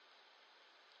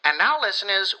And now,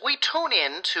 listeners, we tune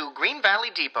in to Green Valley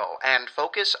Depot and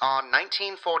focus on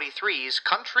 1943's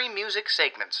country music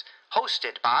segments,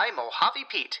 hosted by Mojave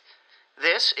Pete.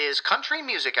 This is Country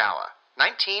Music Hour,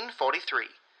 1943.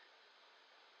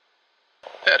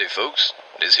 Howdy, folks.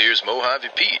 This here's Mojave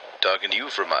Pete, talking to you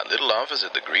from my little office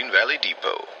at the Green Valley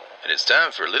Depot. And it's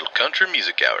time for a little country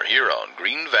music hour here on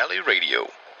Green Valley Radio.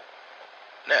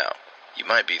 Now, you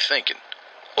might be thinking,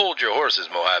 hold your horses,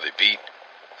 Mojave Pete.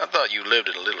 I thought you lived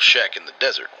in a little shack in the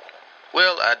desert.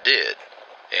 Well, I did.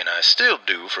 And I still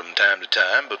do from time to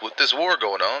time, but with this war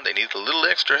going on, they need a little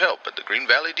extra help at the Green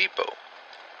Valley Depot.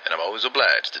 And I'm always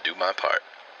obliged to do my part.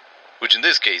 Which in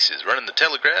this case is running the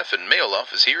telegraph and mail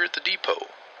office here at the depot.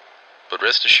 But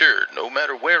rest assured, no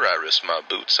matter where I rest my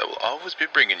boots, I will always be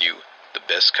bringing you the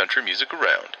best country music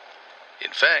around.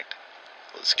 In fact,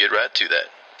 let's get right to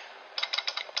that.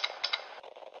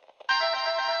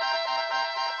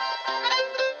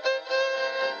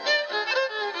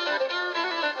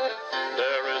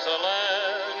 There is a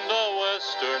land, a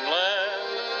western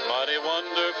land, mighty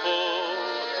wonderful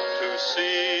to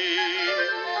see.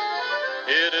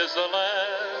 It is the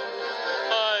land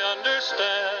I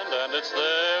understand, and it's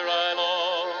there I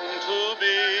long to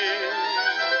be.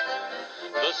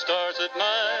 The stars at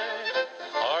night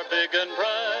are big and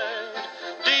bright,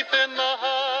 deep in the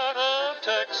heart of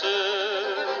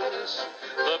Texas.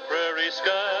 The prairie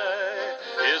sky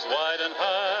is wide and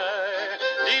high,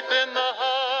 deep in the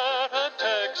heart of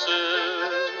Texas.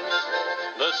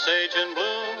 The sage in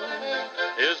bloom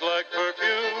is like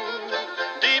perfume,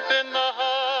 deep in the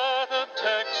heart of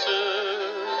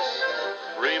Texas.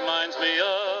 Reminds me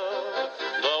of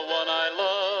the one I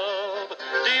love,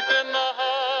 deep in the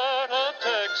heart of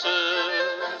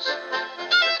Texas.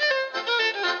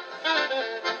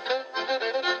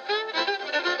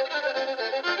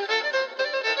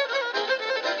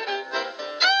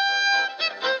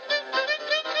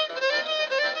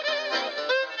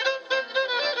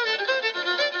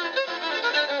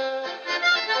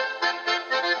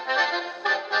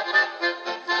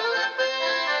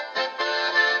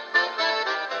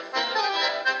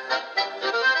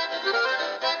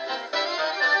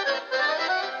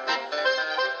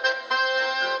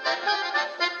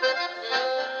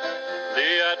 The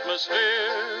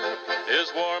atmosphere is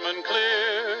warm and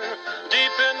clear,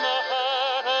 deep in the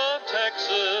heart of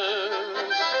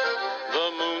Texas.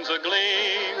 The moon's a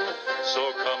gleam,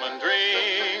 so come and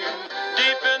dream,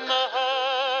 deep in the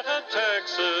heart of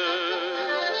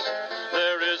Texas.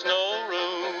 There is no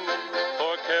room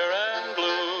for care and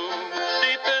gloom,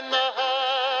 deep in the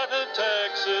heart of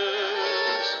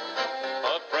Texas.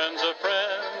 A friend's a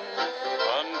friend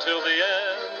until the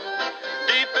end,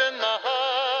 deep in the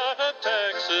heart of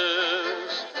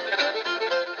Texas.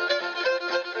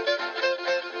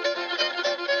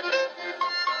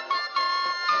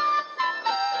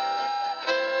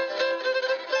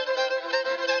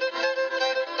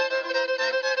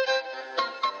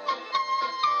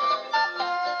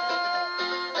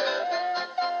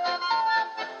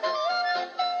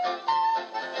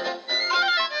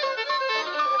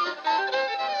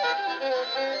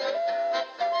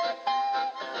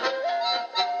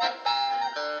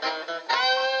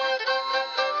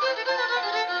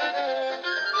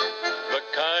 The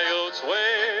coyotes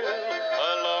wail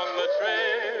along the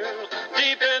trail,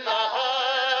 deep in the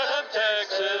heart of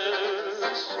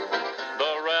Texas.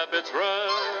 The rabbits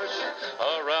rush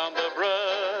around the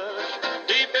brush,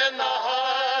 deep in the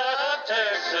heart of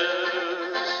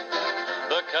Texas.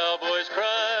 The cowboys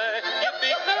cry,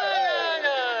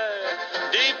 yippee-ki-yi,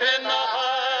 deep in the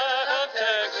heart of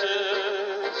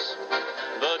Texas.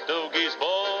 The dogies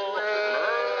bawl,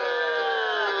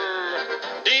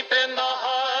 deep in the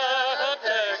heart of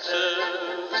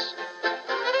Texas.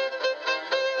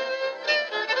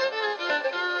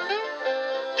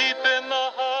 Deep in the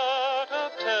heart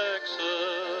of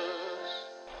Texas.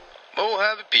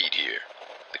 Mojave Pete here.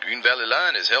 The Green Valley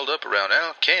line is held up around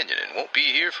Owl Canyon and won't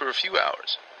be here for a few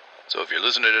hours. So if you're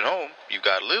listening at home, you've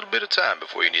got a little bit of time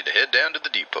before you need to head down to the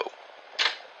depot.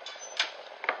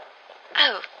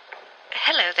 Oh,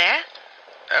 hello there.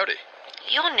 Howdy.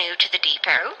 You're new to the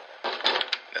depot.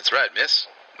 That's right, miss.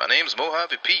 My name's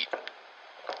Mojave Pete.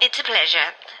 It's a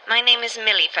pleasure. My name is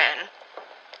Millie Fern.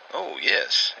 Oh,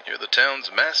 yes. You're the town's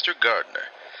master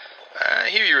gardener. I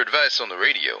hear your advice on the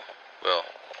radio. Well,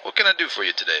 what can I do for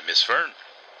you today, Miss Fern?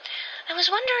 I was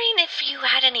wondering if you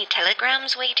had any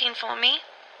telegrams waiting for me.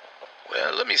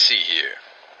 Well, let me see here.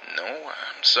 No,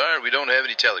 I'm sorry we don't have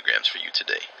any telegrams for you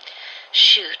today.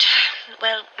 Shoot.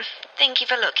 Well, thank you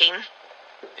for looking.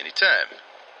 Anytime.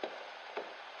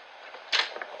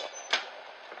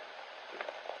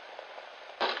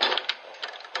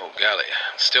 Oh, golly,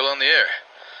 I'm still on the air.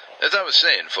 As I was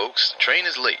saying, folks, the train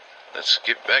is late. Let's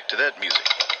get back to that music.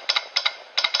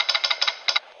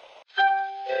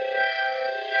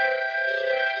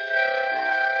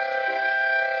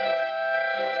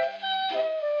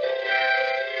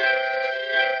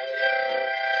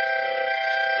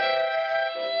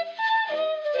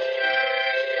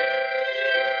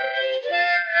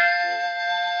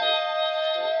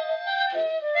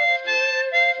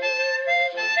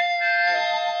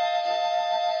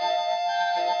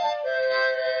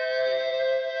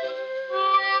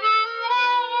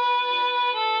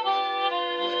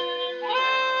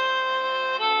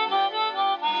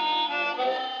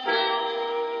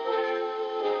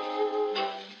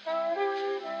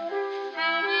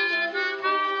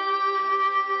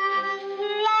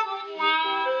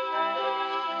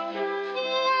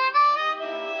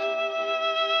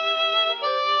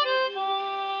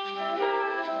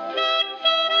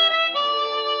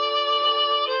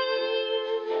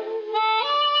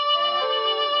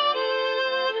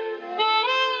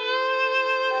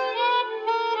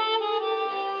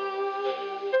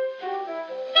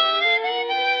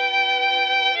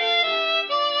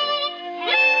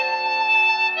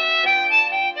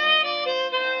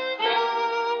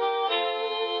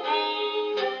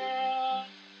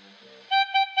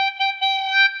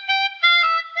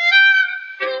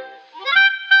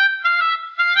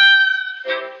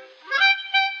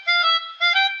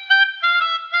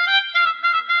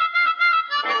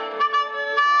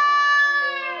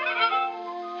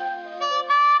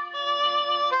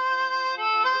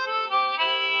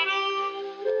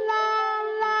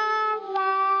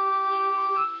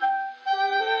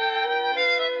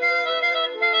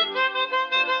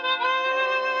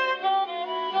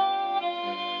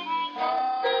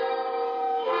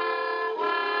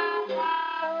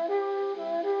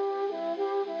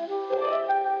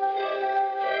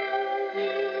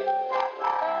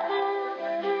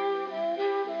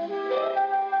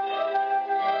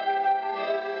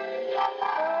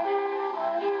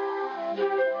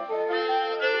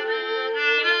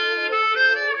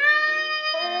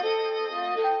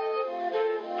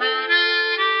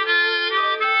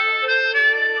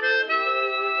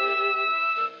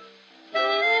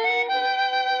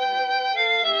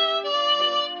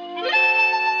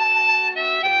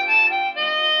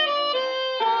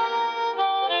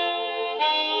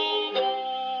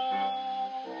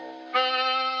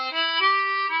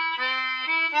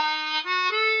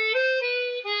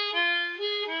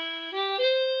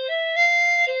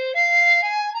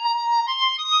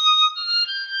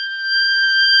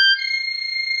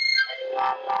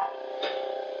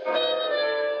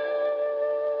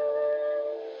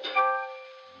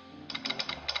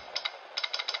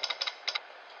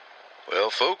 Well,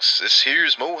 folks, this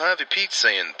here's Mojave Pete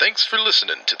saying thanks for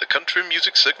listening to the country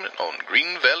music segment on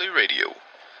Green Valley Radio.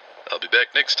 I'll be back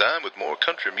next time with more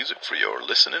country music for your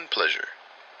listening pleasure.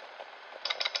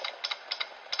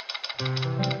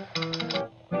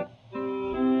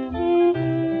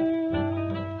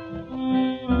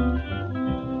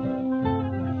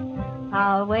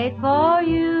 I'll wait for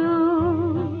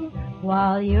you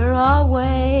while you're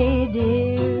away,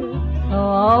 dear. So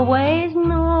always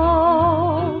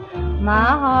know my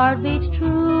heart beats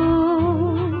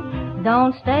true.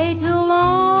 Don't stay too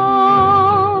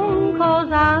long,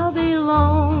 'cause I'll be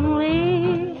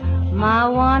lonely, my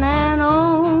one and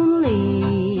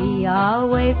only. I'll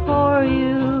wait for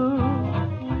you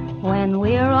when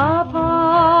we're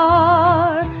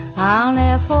apart. I'll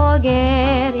never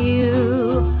forget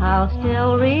you. I'll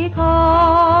still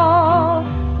recall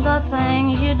the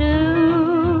things you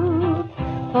do.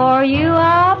 For you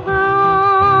I'll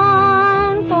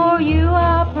pine, for you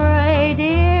I'll pray,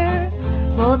 dear,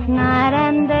 both night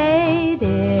and day,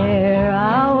 dear.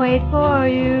 I'll wait for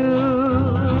you.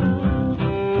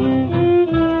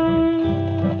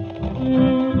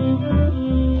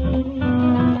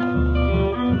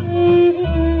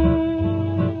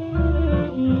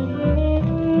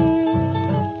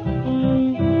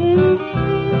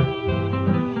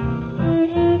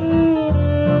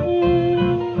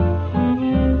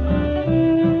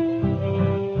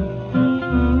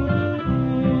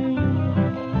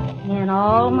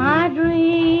 All my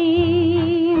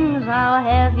dreams, I'll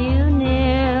have you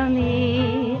near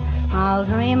me. I'll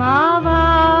dream of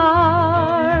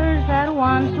ours that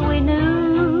once we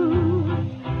knew.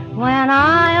 When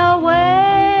I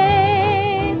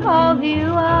awake of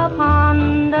you, I'll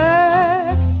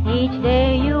ponder. Each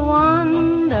day you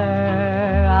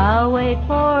wonder. I'll wait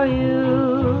for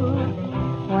you.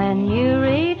 When you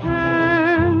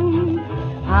return,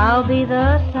 I'll be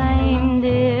the same,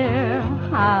 dear.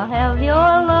 I'll have your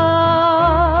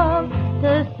love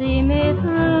to see me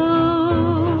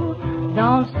through.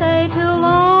 Don't stay too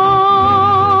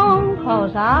long,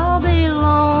 'cause I'll be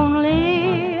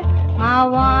lonely, my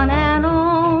one and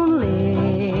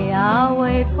only. I'll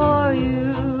wait for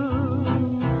you.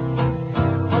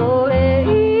 Oh,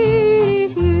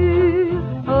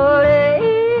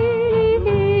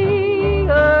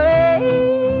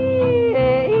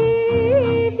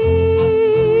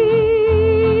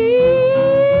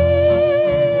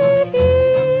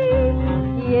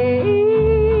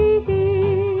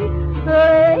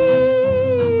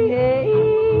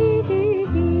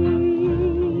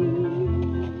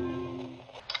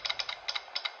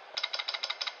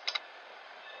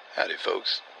 Howdy,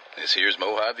 folks. This here's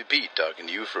Mojave Pete talking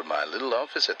to you from my little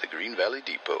office at the Green Valley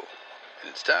Depot. And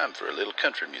it's time for a little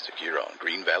country music here on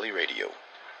Green Valley Radio.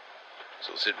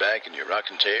 So sit back in your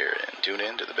rocking chair and tune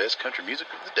in to the best country music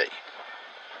of the day.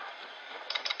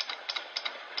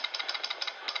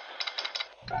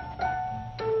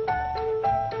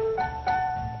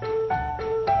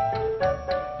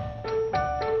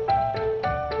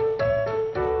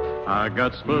 I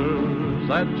got spurs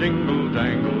that jingle,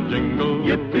 jangle, jingle,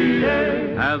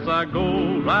 yippee-yay, as I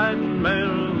go riding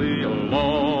merrily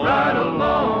along. Right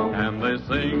along. And they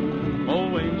sing,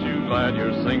 oh, ain't you glad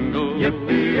you're single,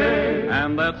 yippee-yay,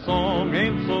 and that song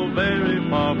ain't so very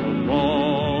far from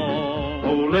wrong.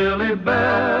 Oh, Lily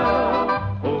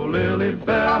Bell, oh, Lily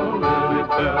Bell, Lily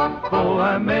Bell, though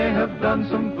I may have done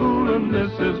some fooling,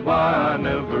 this is why I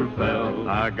never fell.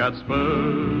 I got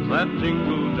spurs that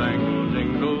jingle, jangle,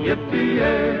 jingle,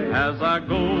 yippee-yay, as I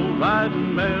go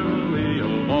riding merrily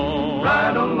along.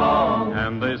 Right along.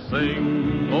 And they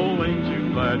sing, oh, ain't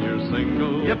you glad you're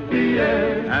single,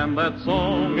 yippee-yay, and that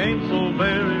song ain't so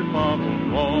very far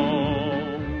from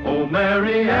wrong. Oh,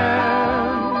 Mary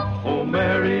Ann, oh,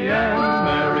 Mary Ann,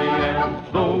 Mary Ann,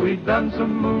 though we done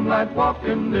some moonlight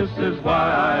walking, this is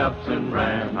why I ups and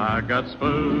ran. I got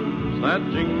spurs that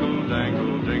jingle,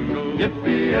 jangle, jingle,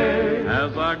 yippee-yay,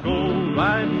 as I go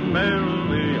riding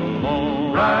merrily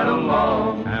along. Right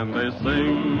along. And they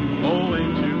sing, oh,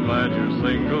 ain't you glad you're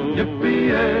single,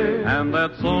 yippee-yay, and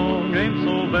that song ain't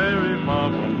so very far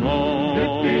from wrong.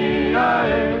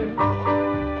 Yippee-yay.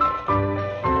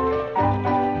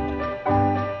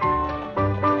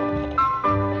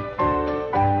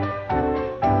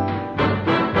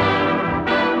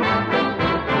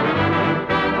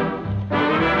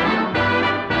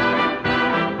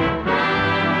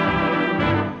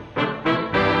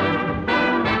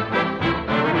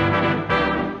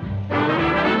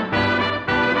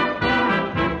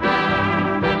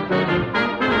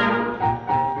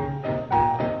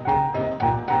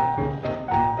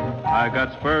 I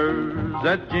got spurs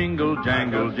that jingle,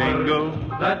 jangle, jingle,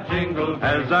 that jingle,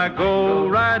 as I go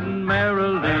riding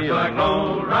merrily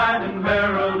along. And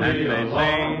they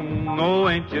sing, oh,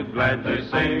 ain't you glad you're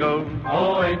single?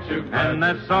 Oh, ain't you glad? And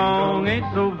that song ain't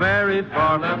so very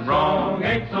far from wrong.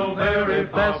 Ain't so very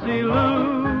far from Bessie Lou,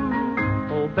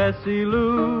 oh, Bessie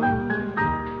Lou,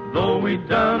 though we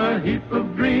done a heap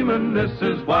of dreaming, this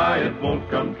is why it won't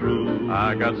come true.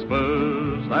 I got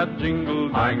spurs that jingle,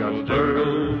 jingle,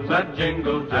 spurs that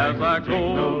jingle, as I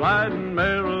go riding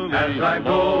merrily, as I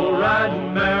go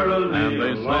riding merrily, and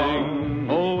they sing,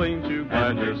 oh, ain't you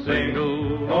glad you're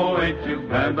single? Oh, ain't you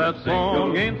glad that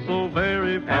song ain't so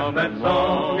very far from wrong? That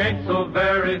song ain't so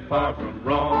very far from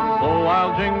wrong. So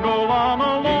I'll jingle on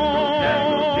along.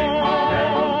 Jingle, jangle,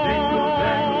 jingle, jingle,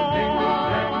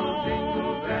 jangle,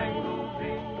 jingle, jangle,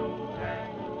 jingle,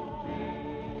 jangle.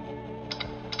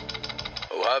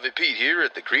 Mojave Pete here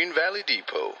at the Green Valley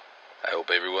Depot. I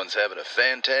hope everyone's having a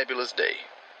fantabulous day.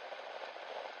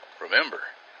 Remember,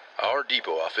 our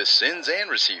depot office sends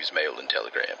and receives mail and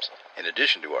telegrams, in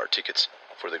addition to our tickets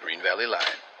for the Green Valley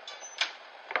line.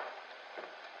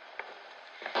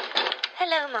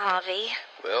 Hello, Mojave.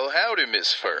 Well, howdy,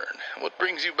 Miss Fern. What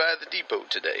brings you by the depot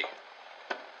today?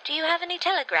 Do you have any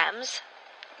telegrams?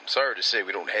 I'm sorry to say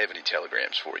we don't have any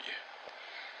telegrams for you.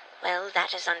 Well,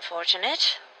 that is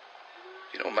unfortunate.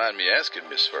 If you don't mind me asking,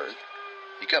 Miss Fern,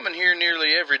 you come in here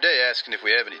nearly every day asking if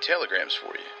we have any telegrams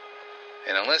for you.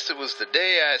 And unless it was the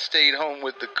day I stayed home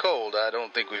with the cold, I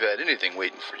don't think we've had anything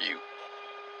waiting for you.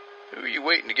 Who are you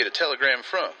waiting to get a telegram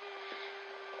from?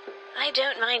 I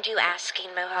don't mind you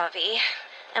asking, Mojave.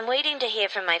 I'm waiting to hear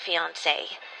from my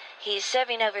fiancé. He's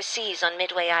serving overseas on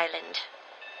Midway Island.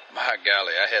 My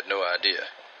golly, I had no idea.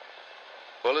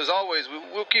 Well, as always,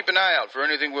 we'll keep an eye out for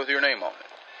anything with your name on it.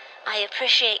 I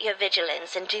appreciate your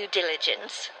vigilance and due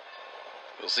diligence.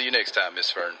 We'll see you next time, Miss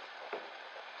Fern.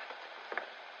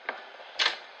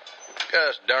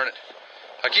 Gosh darn it.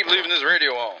 I keep leaving this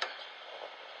radio on.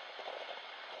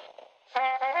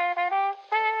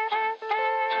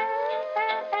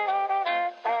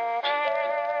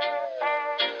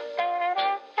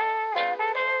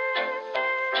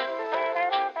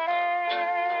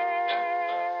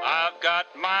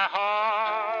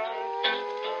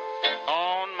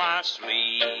 my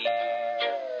sleeve,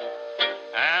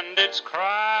 and it's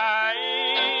crying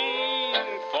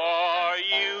for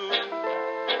you.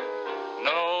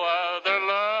 No other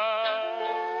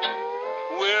love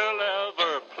will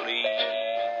ever please.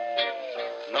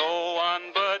 No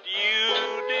one but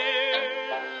you,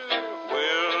 dear,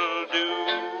 will do.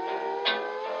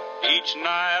 Each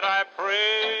night I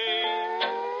pray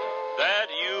that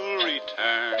you'll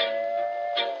return.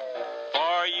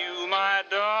 For you, my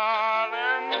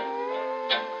darling,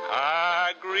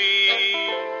 I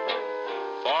grieve.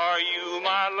 For you,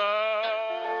 my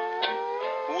love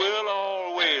will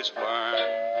always burn.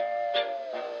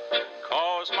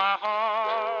 'Cause my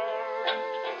heart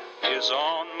is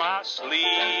on my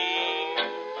sleeve.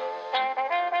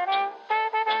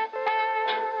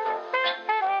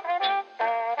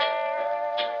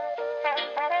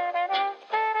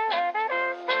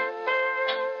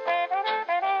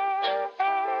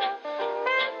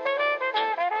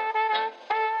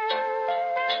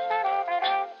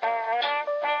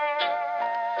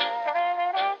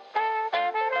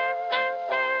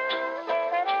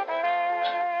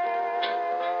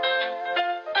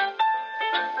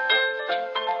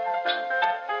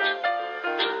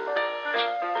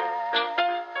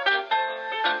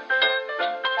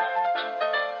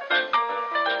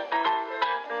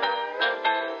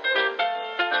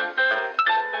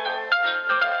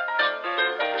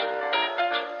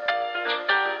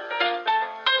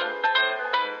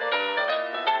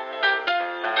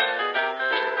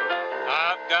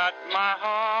 I've got my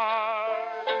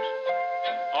heart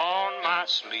on my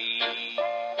sleeve,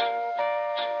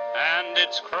 and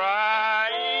it's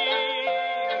crying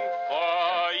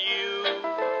for you.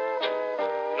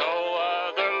 No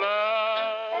other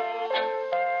love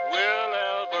will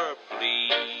ever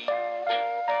please.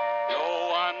 No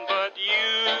one but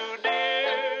you,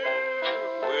 dear,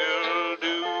 will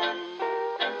do.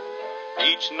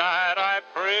 Each night I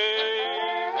pray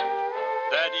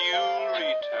that you'll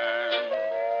return.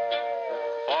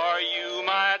 For you,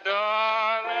 my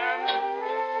darling,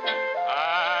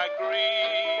 I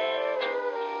grieve.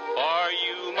 For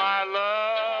you, my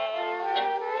love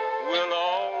will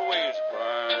always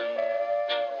burn.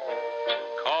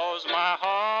 'Cause my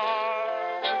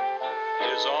heart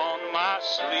is on my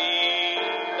sleeve.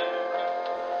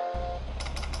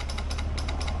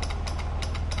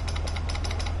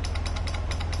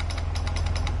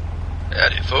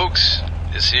 Howdy, folks.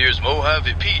 This here's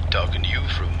Mojave Pete talking to you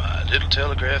from my little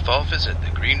telegraph office at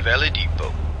the Green Valley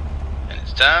Depot. And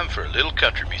it's time for a little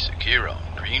country music here on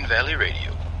Green Valley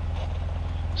Radio.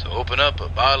 So open up a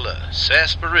bottle of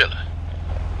sarsaparilla,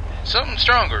 and something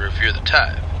stronger if you're the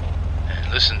type,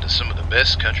 and listen to some of the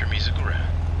best country music around.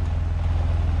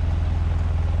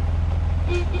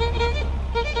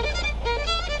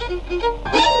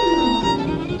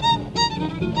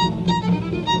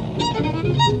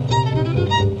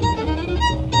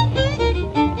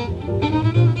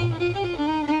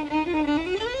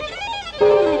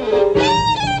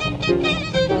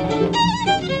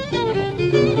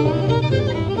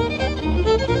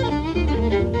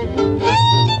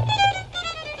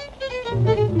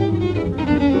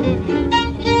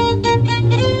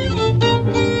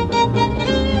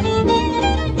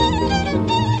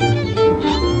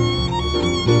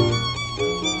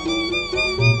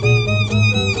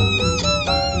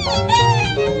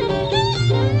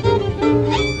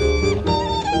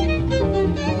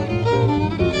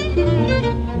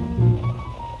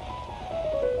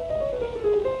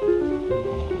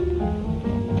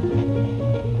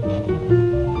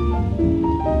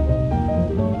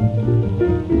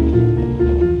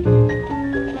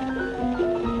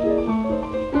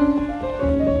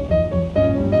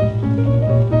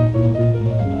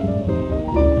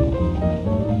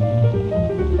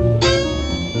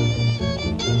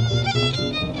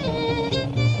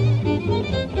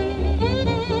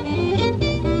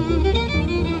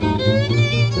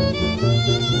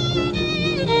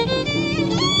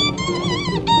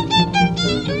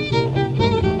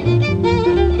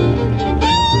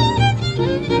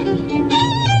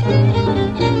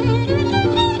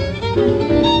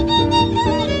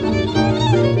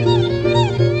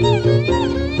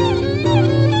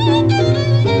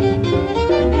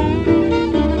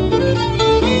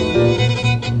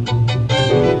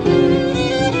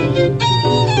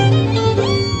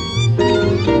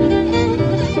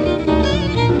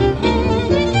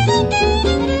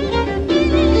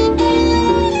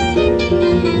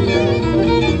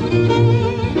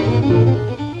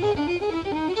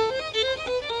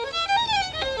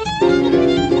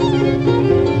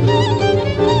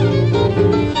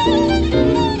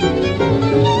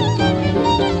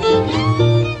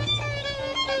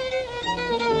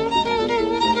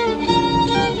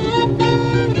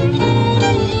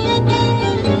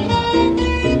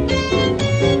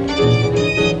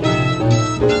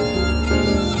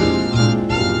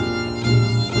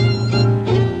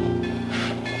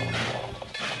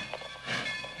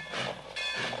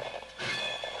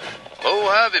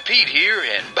 Mojave Pete here,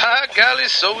 and by golly,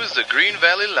 so is the Green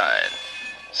Valley line.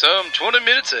 Some 20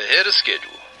 minutes ahead of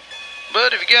schedule.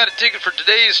 But if you got a ticket for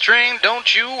today's train,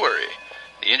 don't you worry.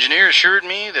 The engineer assured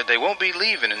me that they won't be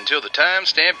leaving until the time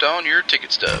stamped on your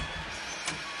ticket stub.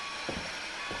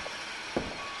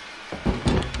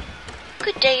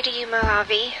 Good day to you,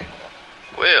 Mojave.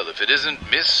 Well, if it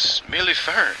isn't Miss Millie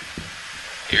Fern.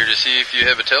 Here to see if you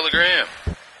have a telegram.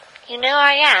 You know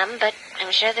I am, but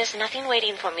I'm sure there's nothing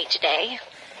waiting for me today.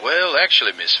 Well,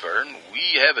 actually, Miss Fern,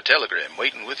 we have a telegram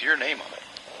waiting with your name on it.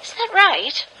 Is that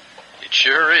right? It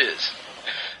sure is.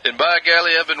 And by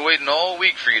golly, I've been waiting all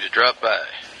week for you to drop by.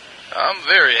 I'm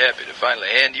very happy to finally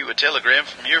hand you a telegram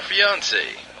from your fiancé,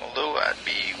 although I'd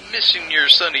be missing your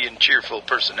sunny and cheerful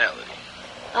personality.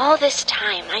 All this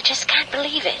time, I just can't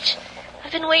believe it.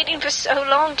 I've been waiting for so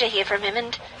long to hear from him,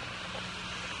 and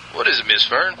What is it, Miss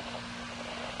Fern?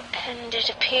 it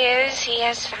appears he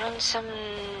has found some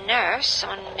nurse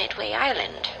on Midway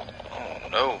Island. Oh,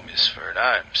 no, Miss Fern,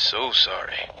 I'm so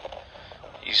sorry.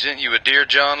 He sent you a Dear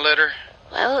John letter?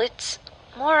 Well, it's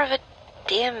more of a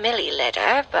Dear Millie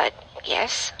letter, but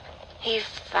yes. He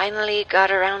finally got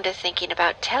around to thinking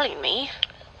about telling me.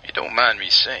 You don't mind me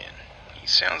saying, he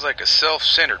sounds like a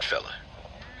self-centered fella.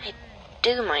 I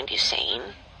do mind you saying.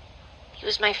 He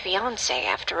was my fiancé,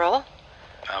 after all.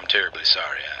 I'm terribly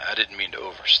sorry. I didn't mean to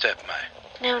overstep my...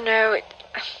 No,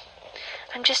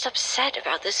 I'm just upset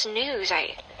about this news.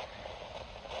 I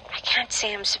can't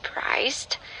say I'm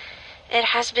surprised. It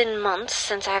has been months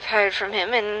since I've heard from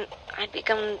him, and I'd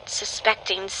begun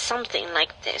suspecting something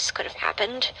like this could have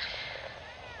happened.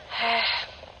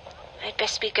 I'd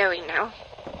best be going now.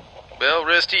 Well,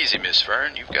 rest easy, Miss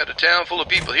Fern. You've got a town full of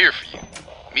people here for you.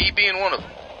 Me being one of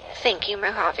them. Thank you,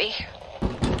 Mojave.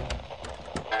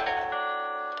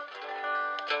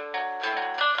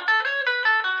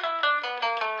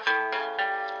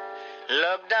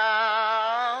 Look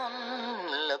down,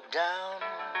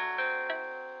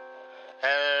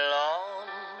 along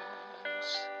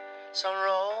some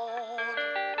road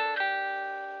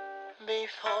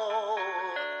before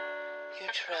you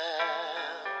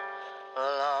travel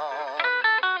on.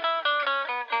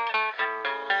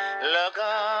 Look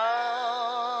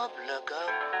up,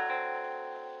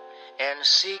 and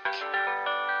seek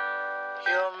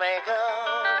your maker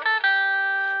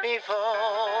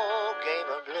before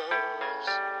Gable Blues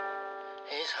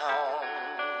is home.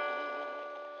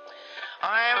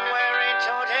 I'm weary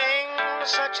toting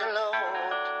such a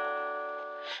load,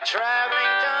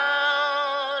 traveling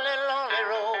down a lonely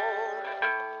road.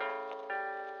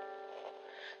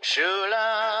 True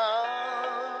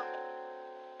love,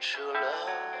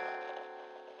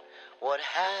 what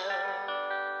have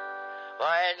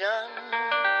I done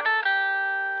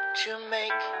to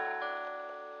make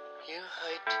you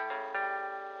hurt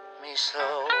me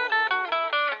so?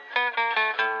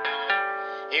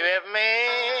 You have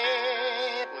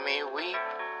made me weep,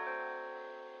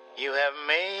 you have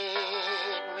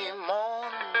made me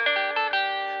moan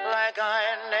like I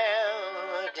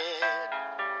never did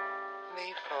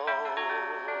before.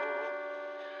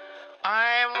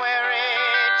 I'm weary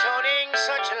toting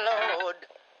such a load,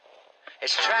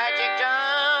 it's tragic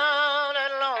down a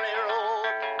lonely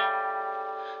road.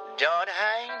 Don't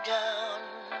hang down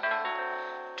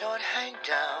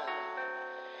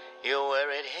your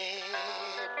worried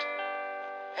head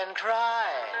and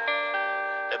cry.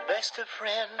 The best of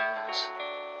friends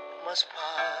must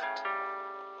part.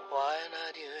 Why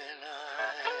not you and I?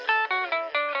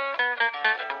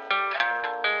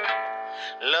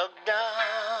 Look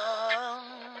down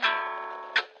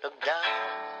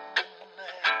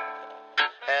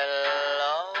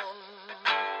along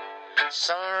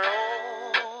some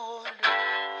road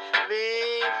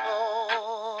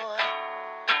before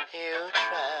you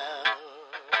travel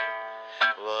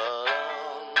on.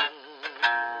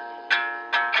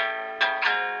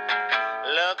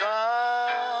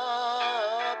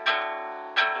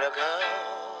 Look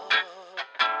up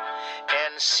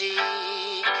and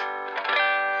seek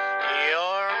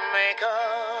your maker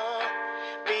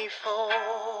before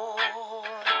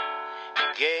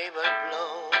Gable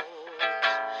Blues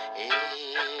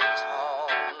is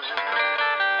home.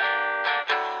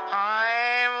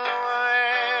 I'm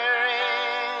weary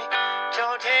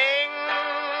toting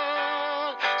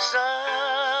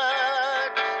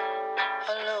such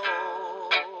a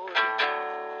load,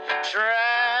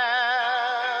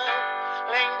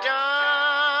 traveling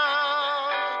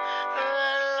down the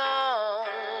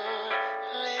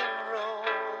lonely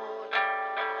road.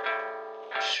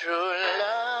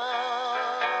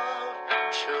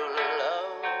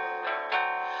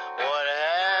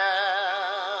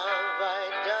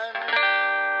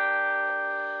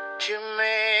 you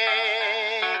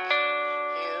make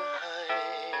you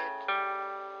hurt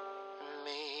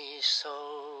me so?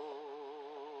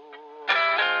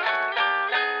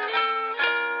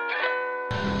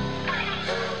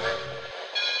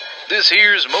 This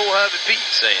here's Mojave Pete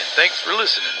saying thanks for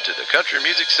listening to the country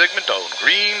music segment on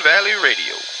Green Valley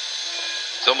Radio.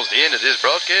 It's almost the end of this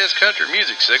broadcast country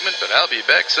music segment, but I'll be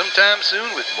back sometime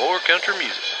soon with more country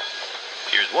music.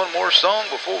 Here's one more song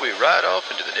before we ride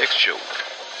off into the next show.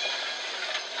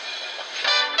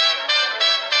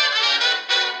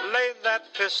 Lay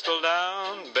that pistol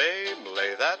down, babe,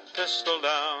 lay that pistol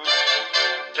down.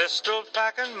 Pistol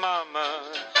packing mama,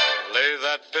 lay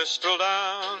that pistol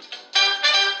down.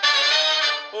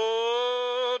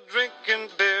 Oh, drinking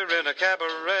beer in a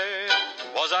cabaret,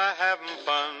 was I having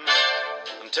fun?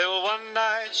 Until one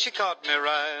night she caught me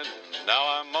right,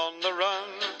 now I'm on the run.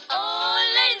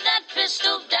 Oh, lay that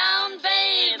pistol down,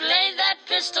 babe, lay that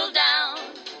pistol down.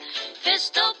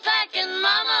 Pistol packing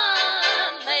mama,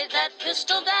 lay that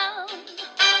pistol down.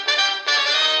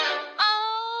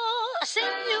 Oh, I see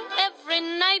you every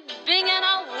night, Bing, and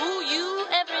I'll woo you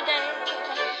every day.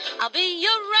 I'll be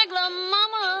your regular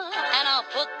mama, and I'll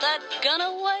put that gun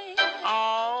away.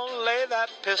 Oh, lay that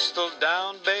pistol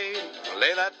down, babe,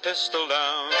 lay that pistol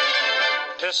down.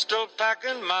 Pistol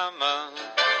packing mama,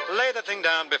 lay the thing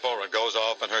down before it goes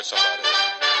off and hurts somebody.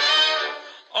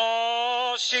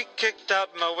 Oh, she kicked out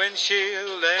my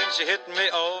windshield and she hit me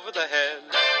over the head.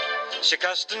 She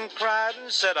cussed and cried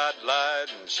and said I'd lied,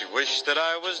 and she wished that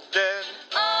I was dead.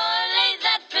 Oh, lay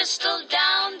that pistol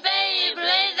down, babe,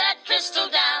 lay that pistol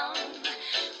down.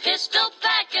 Pistol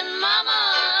packing mama,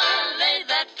 lay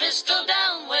that pistol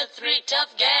down with three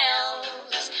tough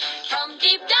gals. From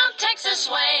deep down Texas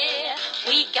way,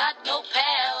 we got no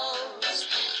pals.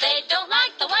 They don't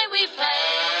like the way we play.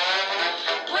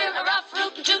 We're a rough,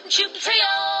 rootin', tootin', shootin'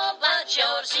 trio, but you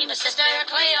ought to see my sister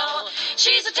Cleo.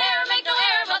 She's a terror, make no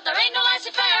hair, but there ain't no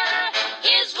laissez-faire,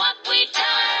 is what we tell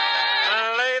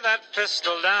her. Lay that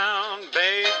pistol down,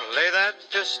 babe, lay that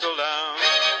pistol down.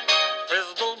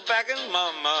 Pistol packing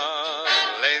mama,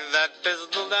 lay that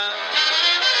pistol down.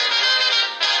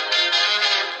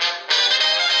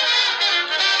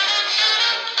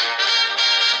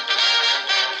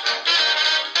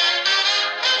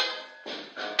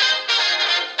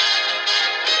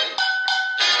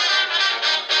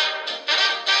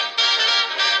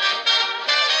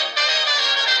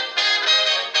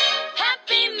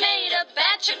 Happy made a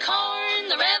batch of corn,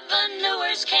 the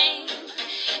revenuers came.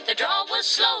 The draw was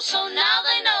slow, so now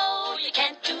they know you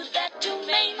can't do that to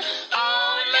Maine.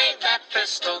 Oh, lay that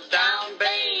pistol down,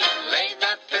 babe, lay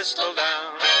that pistol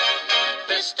down.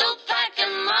 Pistol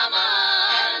packing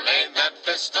mama, lay that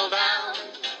pistol down.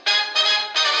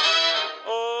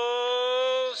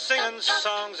 Oh, singing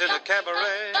songs in a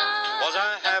cabaret, was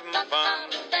I having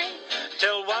fun?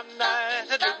 Till one night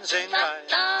I didn't sing right,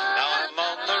 now I'm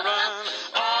on the run.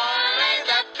 Oh, lay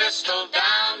that pistol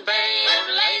down, babe,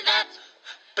 lay that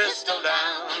Pistol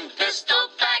down, pistol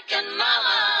packing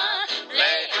mama,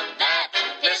 lay that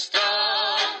pistol.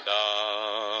 down.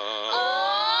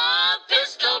 Oh,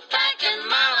 pistol packing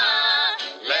mama,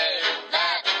 lay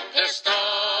that pistol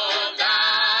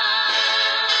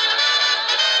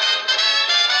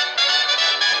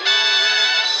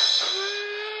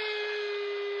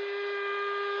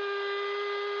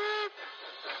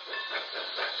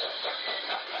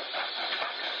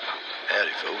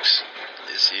Howdy, folks.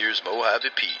 This here's Mojave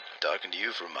Pete talking to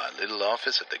you from my little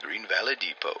office at the Green Valley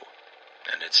Depot.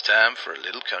 And it's time for a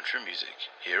little country music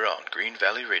here on Green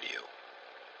Valley Radio.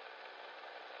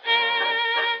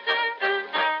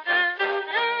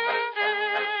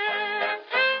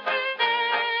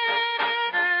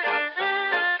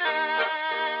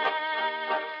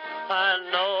 I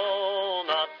know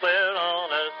not where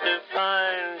on earth to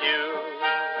find you.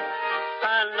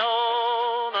 I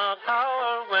know not how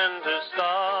or when to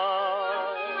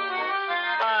start.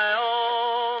 I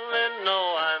only know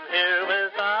I'm here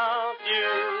without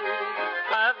you.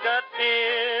 I've got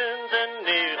pins and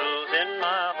needles in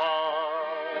my heart.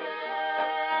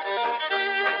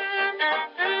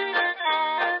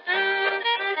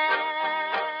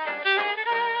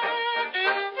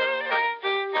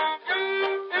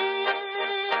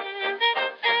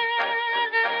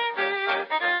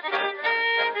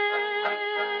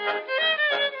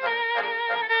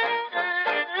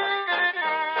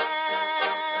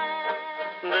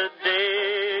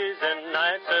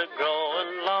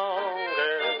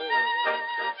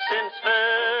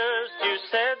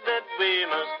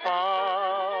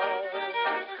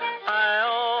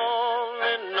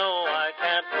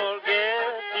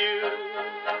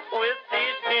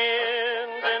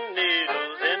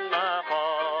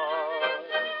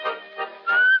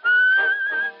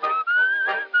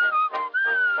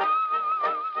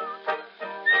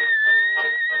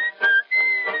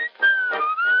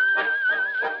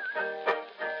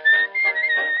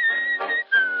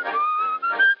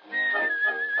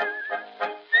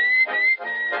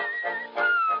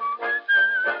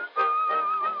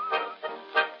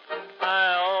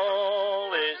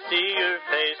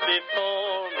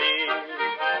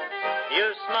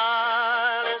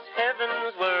 smile is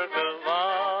heaven's work of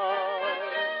art.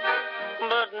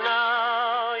 But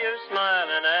now you're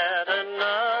smiling at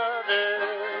another,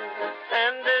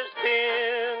 and there's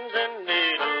pins and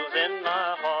needles in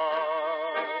my heart.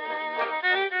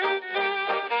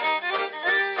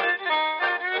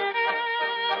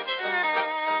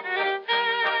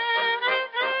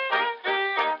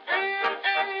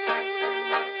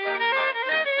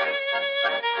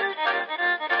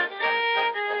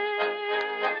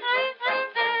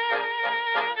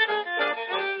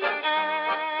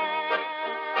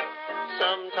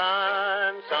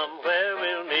 Sometime, somewhere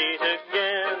we'll meet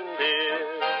again, dear,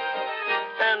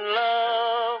 and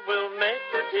love will make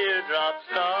the teardrops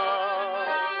start.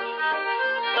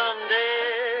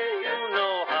 Someday you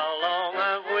know how long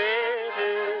I've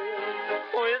waited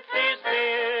with these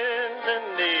pins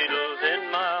and needles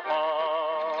in my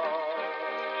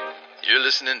heart. You're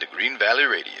listening to Green Valley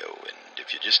Radio, and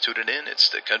if you're just tuning in, it's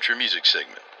the country music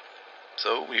segment.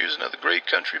 So here's another great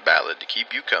country ballad to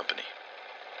keep you company.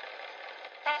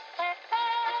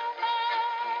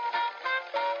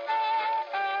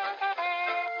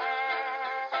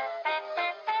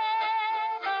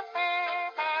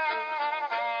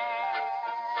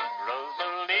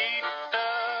 Rosalita,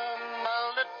 my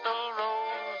little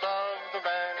rose of the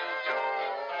rancho,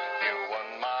 you won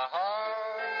my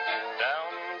heart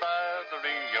down by the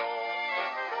Rio.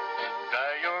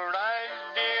 Dry your eyes,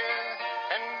 dear,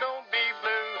 and don't be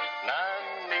blue,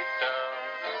 Nanita.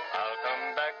 I'll come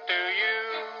back to you,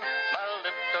 my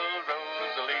little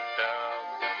Rosalita.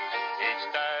 Each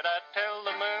night I tell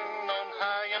the moon on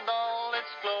high and all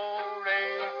its glory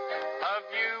of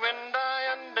you and I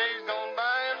and days gone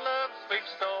by and love's sweet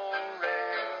story.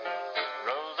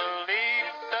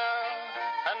 Rosalita,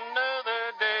 another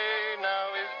day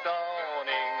now is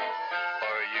dawning.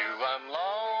 For you I'm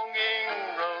longing,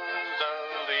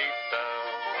 Rosalita.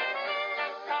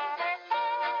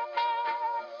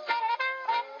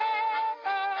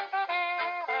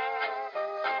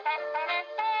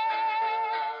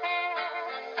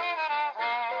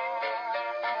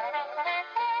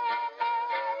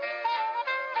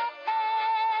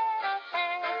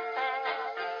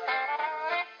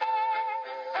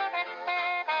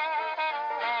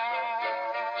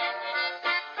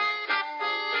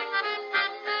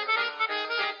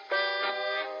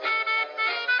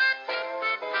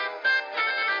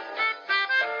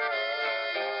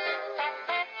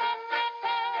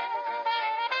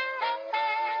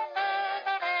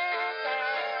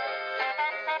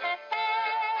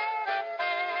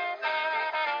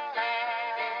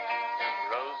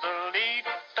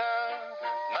 Rosalita,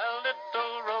 my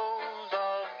little rose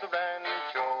of the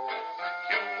rancho,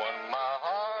 you won my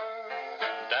heart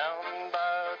down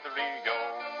by the Rio.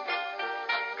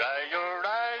 Dry your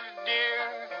eyes,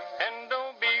 dear, and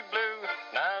don't be blue,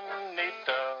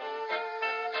 Nanita.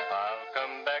 I'll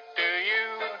come back to you,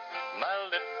 my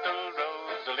little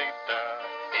Rosalita.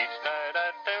 Each night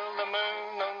I tell the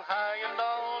moon on high and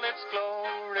all its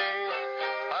glory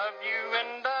of you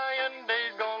and I and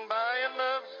days gone by and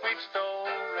love's sweet story.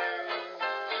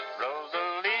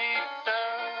 Rosalita,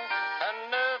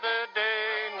 another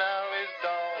day now is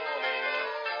dawning.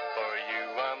 For you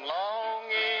I'm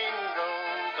longing,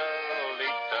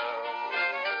 Rosalita.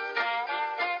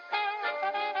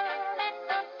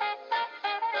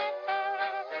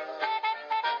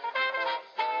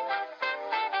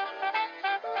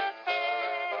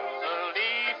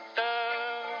 Rosalita,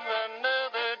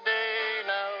 another day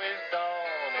now is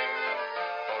dawning.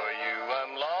 For you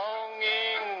I'm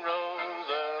longing,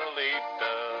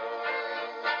 Rosalita.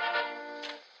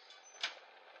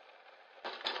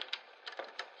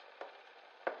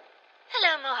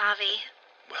 Hello, Mojave.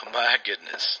 Well, my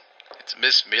goodness. It's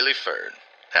Miss Millie Fern.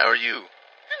 How are you?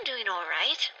 I'm doing all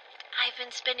right. I've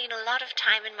been spending a lot of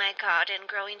time in my garden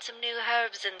growing some new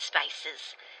herbs and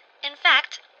spices. In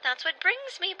fact, that's what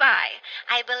brings me by.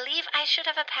 I believe I should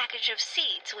have a package of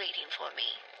seeds waiting for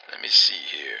me. Let me see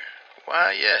here.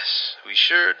 Why, yes, we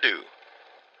sure do.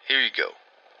 Here you go.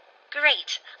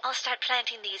 Great. I'll start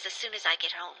planting these as soon as I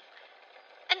get home.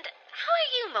 And how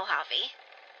are you, Mojave?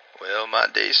 Well, my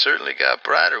day certainly got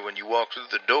brighter when you walked through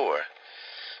the door.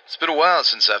 It's been a while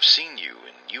since I've seen you,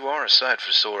 and you are a sight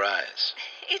for sore eyes.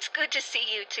 It's good to see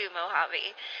you too,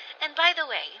 Mojave. And by the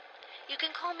way, you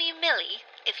can call me Millie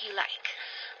if you like.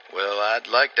 Well, I'd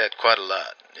like that quite a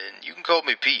lot, and you can call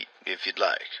me Pete if you'd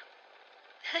like.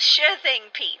 Sure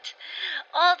thing, Pete.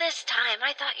 All this time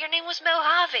I thought your name was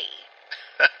Mojave.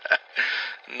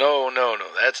 No,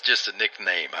 that's just a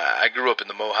nickname. I grew up in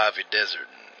the Mojave Desert,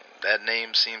 and that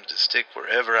name seems to stick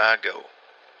wherever I go.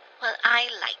 Well, I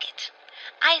like it.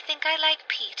 I think I like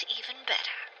Pete even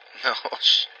better. Oh,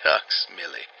 shucks,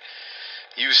 Millie.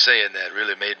 You saying that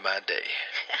really made my day.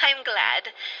 I'm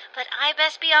glad, but I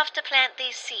best be off to plant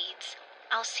these seeds.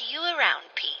 I'll see you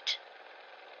around, Pete.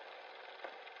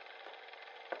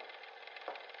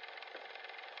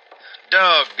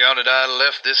 Doggone it, I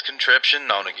left this contraption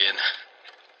on again.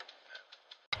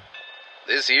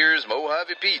 This here's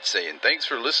Mojave Pete saying thanks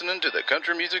for listening to the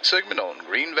country music segment on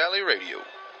Green Valley Radio.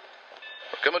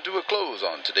 We're coming to a close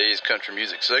on today's country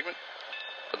music segment,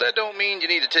 but that don't mean you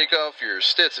need to take off your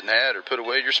Stetson hat or put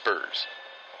away your spurs,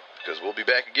 because we'll be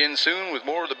back again soon with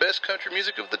more of the best country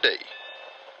music of the day.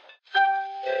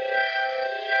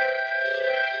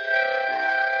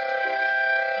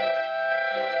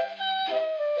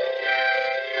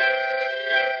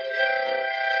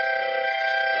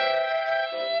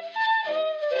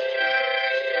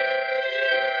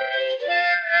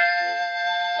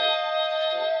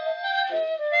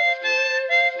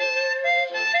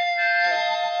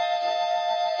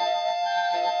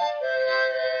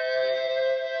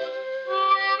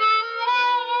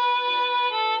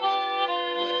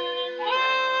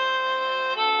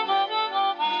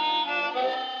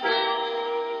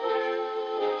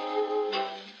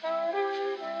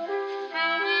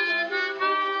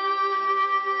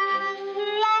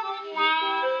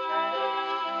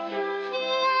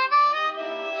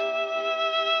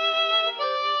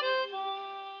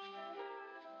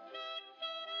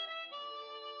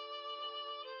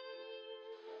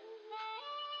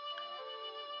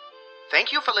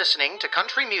 Thank you for listening to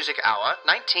Country Music Hour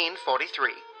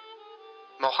 1943.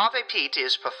 Mojave Pete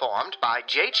is performed by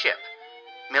Jay Chip.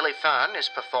 Millie Fern is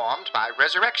performed by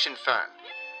Resurrection Fern.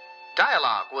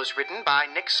 Dialogue was written by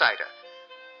Nick Sider.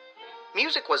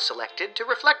 Music was selected to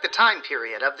reflect the time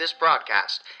period of this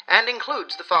broadcast and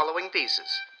includes the following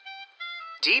pieces.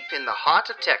 Deep in the Heart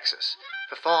of Texas,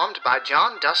 performed by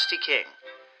John Dusty King.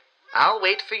 I'll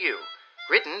Wait for You,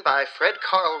 written by Fred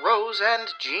Carl Rose and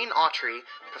Gene Autry,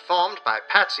 performed by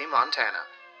Patsy Montana.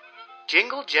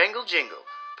 Jingle Jangle Jingle,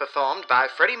 performed by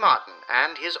Freddie Martin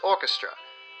and his orchestra.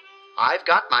 I've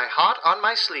Got My Heart on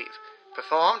My Sleeve,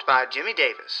 performed by Jimmy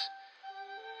Davis.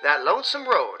 That Lonesome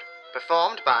Road,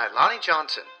 performed by Lonnie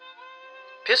Johnson.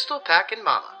 Pistol Packin'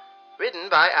 Mama, written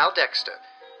by Al Dexter,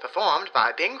 performed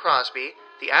by Bing Crosby,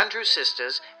 the Andrews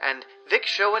Sisters, and Vic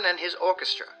Schoen and his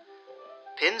orchestra.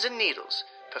 Pins and Needles,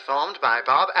 performed by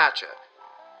Bob Atcher.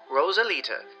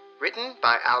 Rosalita, written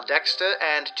by Al Dexter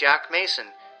and Jack Mason,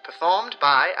 performed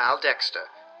by Al Dexter.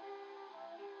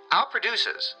 Our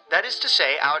producers, that is to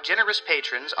say our generous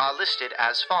patrons, are listed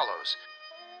as follows.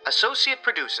 Associate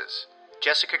producers,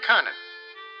 Jessica Kernan,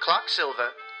 Clark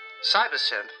Silver,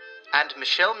 Cybersynth, and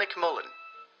Michelle McMullen.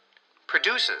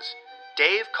 Producers,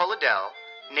 Dave Colladell,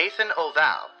 Nathan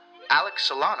Oval, Alex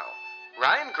Solano,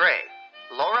 Ryan Gray,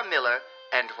 Laura Miller,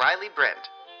 and Riley Brent.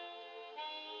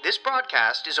 This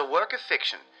broadcast is a work of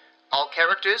fiction. All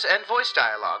characters and voice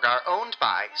dialogue are owned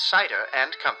by Cider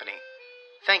and Company.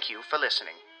 Thank you for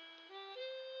listening.